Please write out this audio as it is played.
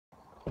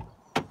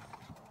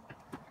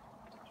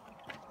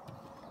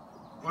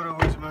What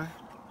up with you, man?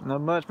 Not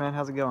much, man.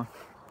 How's it going?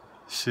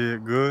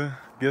 Shit, good.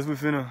 Guess we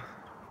finna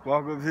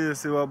walk up here and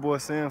see what our boy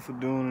Sam for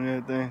doing and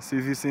everything. See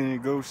if he seen any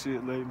ghost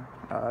shit lately.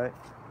 Alright.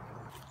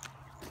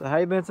 So how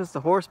you been since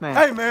the horseman?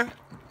 Hey, man!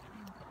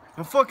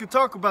 Don't fucking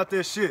talk about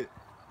that shit.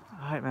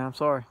 Alright, man. I'm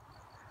sorry.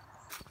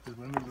 Just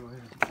let me go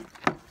ahead.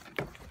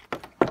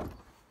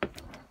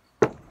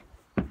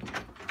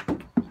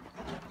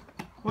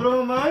 What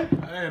up, man?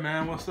 Hey,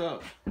 man. What's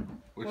up?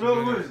 What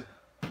up with you?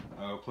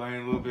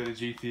 Playing a little bit of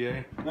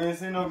GTA. I ain't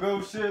seen no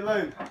ghost shit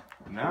lately.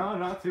 No,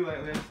 not too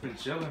lately. I've just been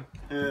chilling.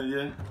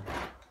 Yeah.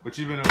 What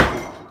you been up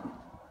to?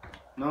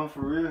 No, for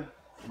real.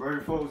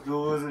 Breaking folks'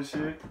 doors and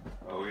shit.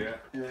 Oh, yeah?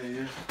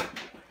 Yeah.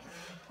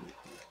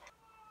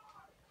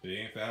 You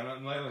ain't found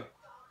nothing lately?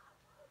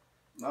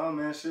 Nah,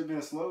 man, shit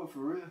been slow, for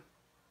real.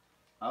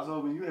 I was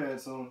hoping you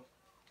had some.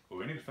 Well,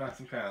 we need to find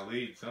some kind of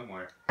lead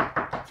somewhere.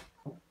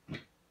 Did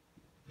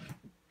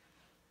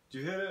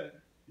you hear that?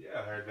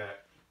 Yeah, I heard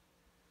that.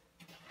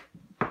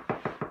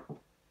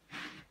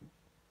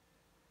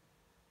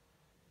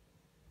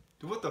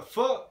 Dude, what the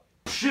fuck?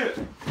 Shit!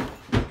 Look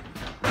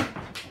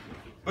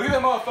at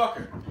that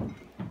motherfucker!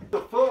 What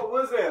the fuck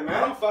was that, man? I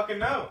don't fucking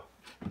know.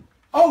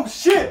 Oh,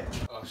 shit!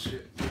 Oh,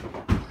 shit.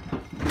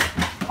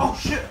 Oh,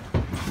 shit!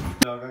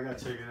 Dog, I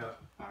gotta check it out.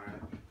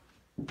 Alright.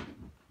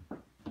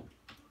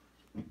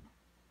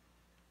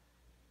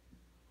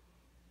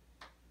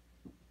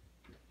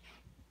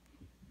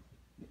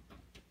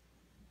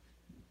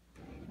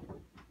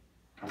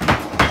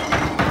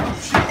 Oh,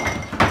 shit!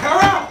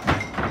 Tyrell!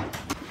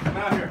 Come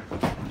out here.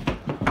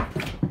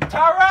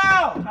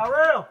 Tyrell!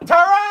 Tyrell!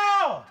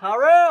 Tyrell!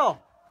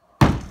 Tyrell!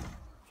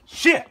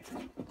 Shit!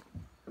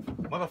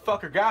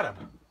 Motherfucker got him.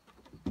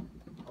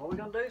 What are we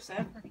gonna do,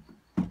 Sanford?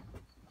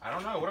 I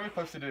don't know. What are we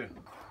supposed to do?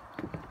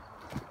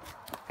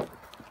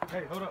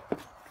 Hey, hold up.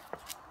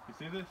 You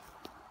see this?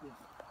 Yeah.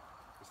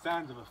 The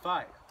signs of a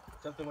fight.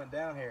 Something went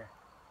down here.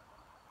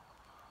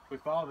 If we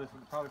follow this,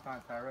 we'll probably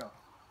find Tyrell.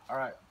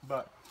 Alright,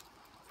 but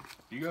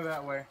you go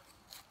that way.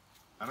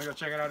 I'm gonna go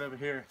check it out over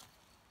here.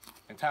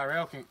 And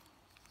Tyrell can...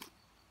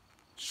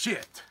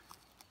 Shit!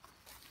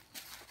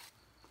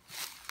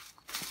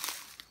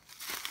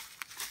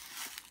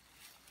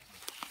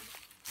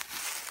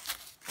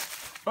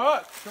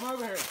 Buck, come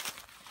over here.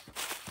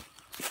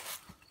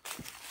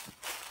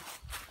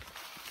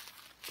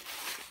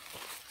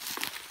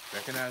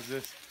 Recognize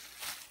this?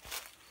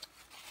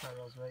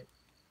 Tyrell's right.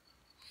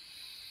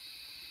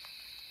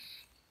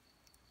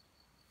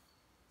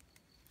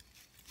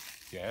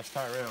 Yeah, that's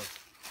Tyrell.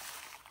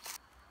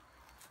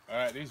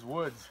 Alright, these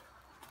woods,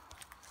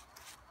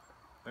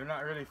 they're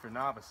not really for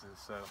novices,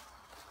 so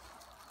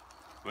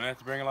we're gonna have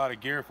to bring a lot of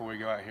gear before we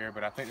go out here,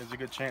 but I think there's a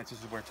good chance this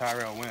is where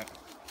Tyrell went.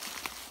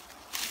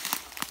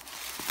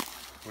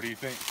 What do you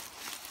think?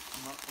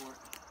 I'm up for it.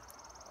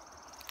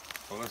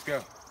 Well, let's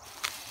go.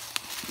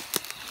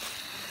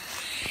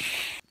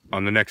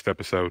 On the next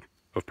episode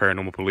of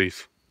Paranormal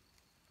Police.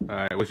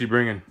 Alright, what you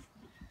bringing?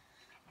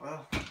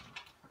 Well, I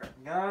got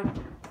the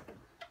gun,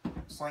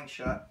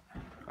 slingshot.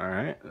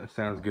 Alright, that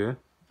sounds good.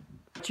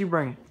 What you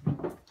bringing?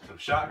 Some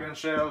shotgun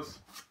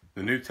shells,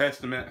 the New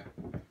Testament,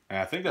 and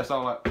I think that's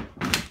all I...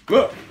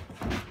 Look!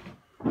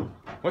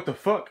 What the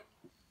fuck?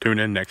 Tune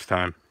in next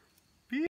time.